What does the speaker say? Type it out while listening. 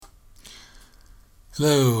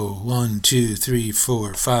Hello, 1, 2, 3,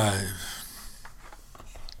 4, 5.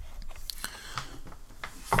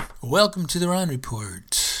 Welcome to the Ron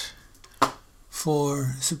Report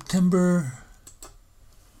for September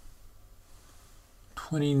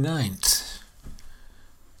 29th,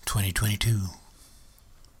 2022.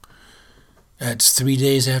 That's 3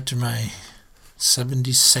 days after my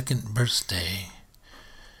 72nd birthday.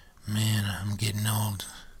 Man, I'm getting old.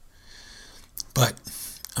 But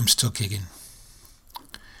I'm still kicking.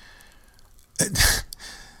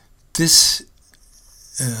 This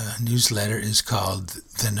newsletter is called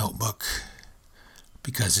The Notebook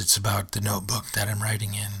because it's about the notebook that I'm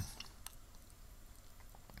writing in.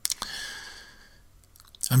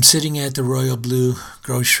 I'm sitting at the Royal Blue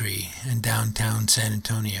Grocery in downtown San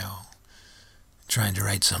Antonio trying to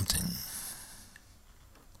write something.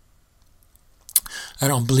 I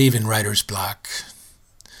don't believe in writer's block.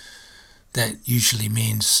 That usually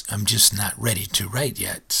means I'm just not ready to write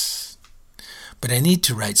yet. But I need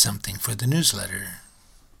to write something for the newsletter.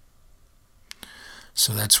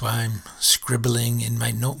 So that's why I'm scribbling in my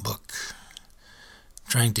notebook,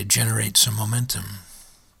 trying to generate some momentum.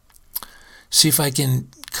 See if I can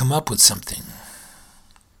come up with something.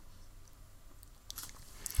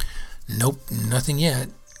 Nope, nothing yet.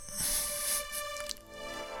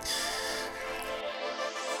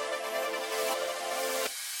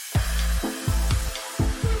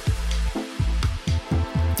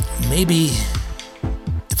 Maybe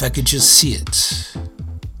if I could just see it.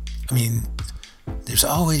 I mean, there's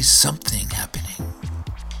always something happening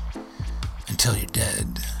until you're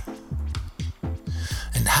dead.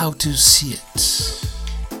 And how to see it.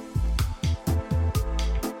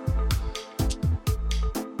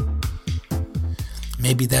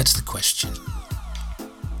 Maybe that's the question.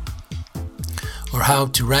 Or how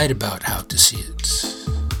to write about how to see it.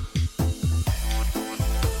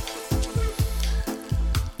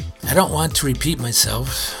 I don't want to repeat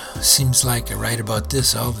myself. Seems like I write about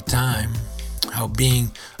this all the time. How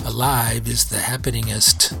being alive is the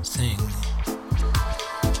happeningest thing.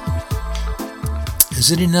 Is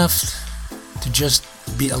it enough to just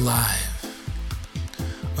be alive?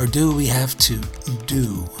 Or do we have to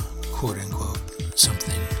do, quote unquote,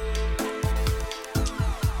 something?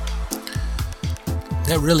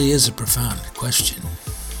 That really is a profound question.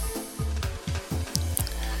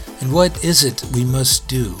 And what is it we must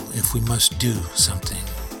do if we must do something?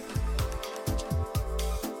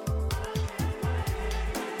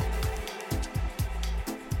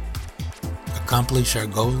 Accomplish our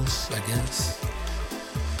goals, I guess.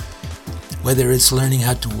 Whether it's learning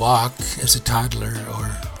how to walk as a toddler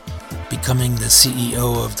or becoming the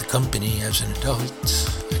CEO of the company as an adult,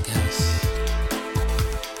 I guess.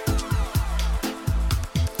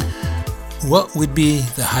 What would be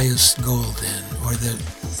the highest goal then, or the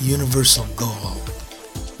universal goal?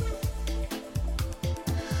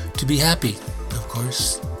 To be happy, of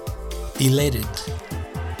course, elated,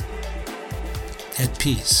 at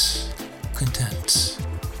peace, content,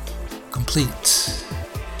 complete.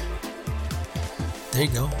 There you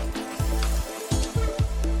go.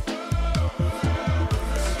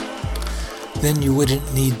 Then you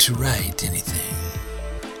wouldn't need to write anything.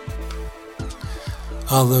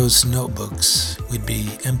 All those notebooks would be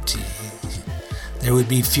empty. There would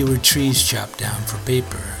be fewer trees chopped down for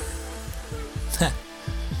paper.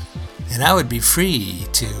 And I would be free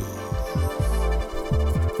to...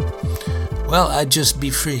 Well, I'd just be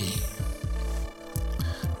free.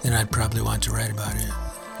 Then I'd probably want to write about it.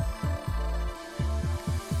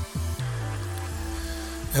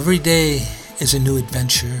 Every day is a new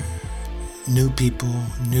adventure, new people,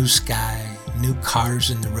 new sky, new cars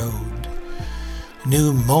in the road,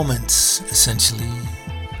 new moments, essentially.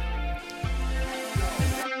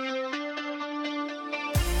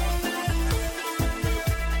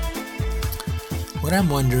 What I'm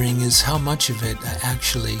wondering is how much of it I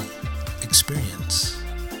actually experience.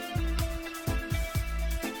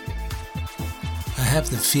 I have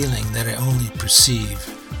the feeling that I only perceive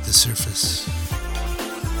the surface.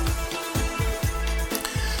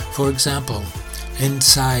 For example,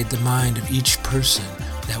 inside the mind of each person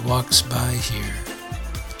that walks by here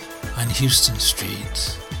on Houston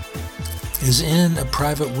Street is in a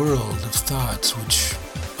private world of thoughts which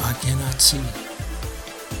I cannot see.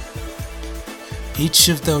 Each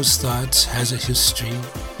of those thoughts has a history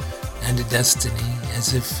and a destiny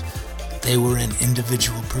as if they were an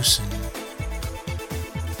individual person.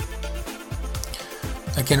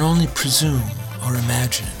 I can only presume or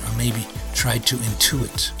imagine or maybe try to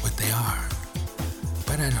intuit what they are,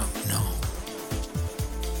 but I don't know.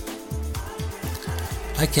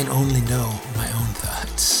 I can only know my own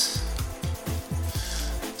thoughts.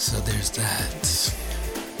 So there's that.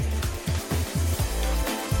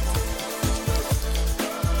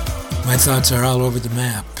 My thoughts are all over the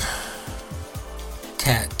map.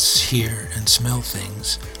 Cats hear and smell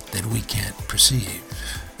things that we can't perceive.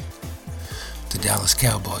 The Dallas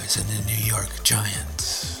Cowboys and the New York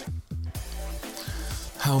Giants.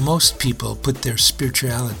 How most people put their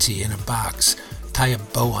spirituality in a box, tie a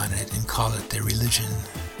bow on it, and call it their religion.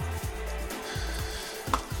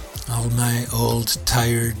 All my old,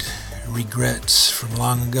 tired regrets from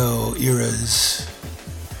long ago eras.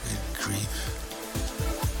 Good grief.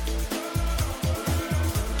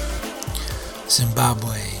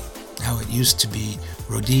 Zimbabwe, how it used to be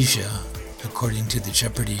Rhodesia, according to the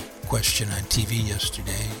Jeopardy question on TV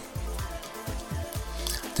yesterday.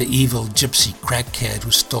 The evil gypsy crackhead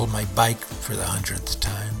who stole my bike for the 100th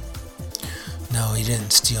time. No, he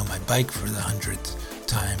didn't steal my bike for the 100th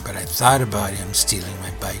time, but I thought about him stealing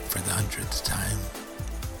my bike for the 100th time.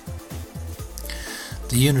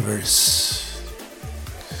 The universe,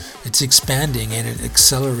 it's expanding at an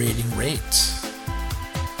accelerating rate.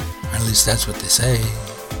 Or at least that's what they say.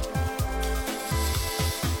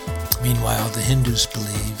 Meanwhile, the Hindus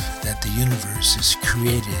believe that the universe is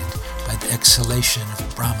created by the exhalation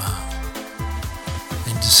of Brahma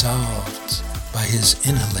and dissolved by his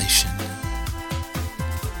inhalation.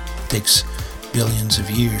 It takes billions of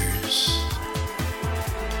years.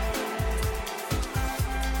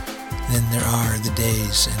 Then there are the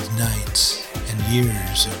days and nights and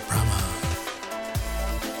years of Brahma.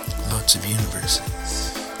 Lots of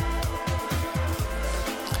universes.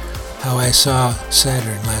 How I saw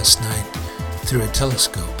Saturn last night through a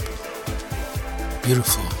telescope.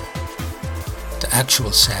 Beautiful. The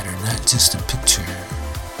actual Saturn, not just a picture.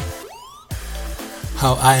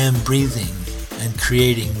 How I am breathing and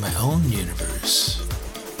creating my own universe,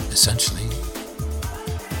 essentially.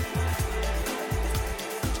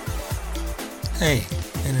 Hey,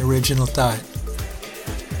 an original thought.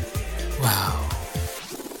 Wow.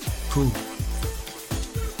 Whew.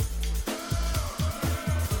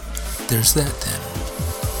 There's that then.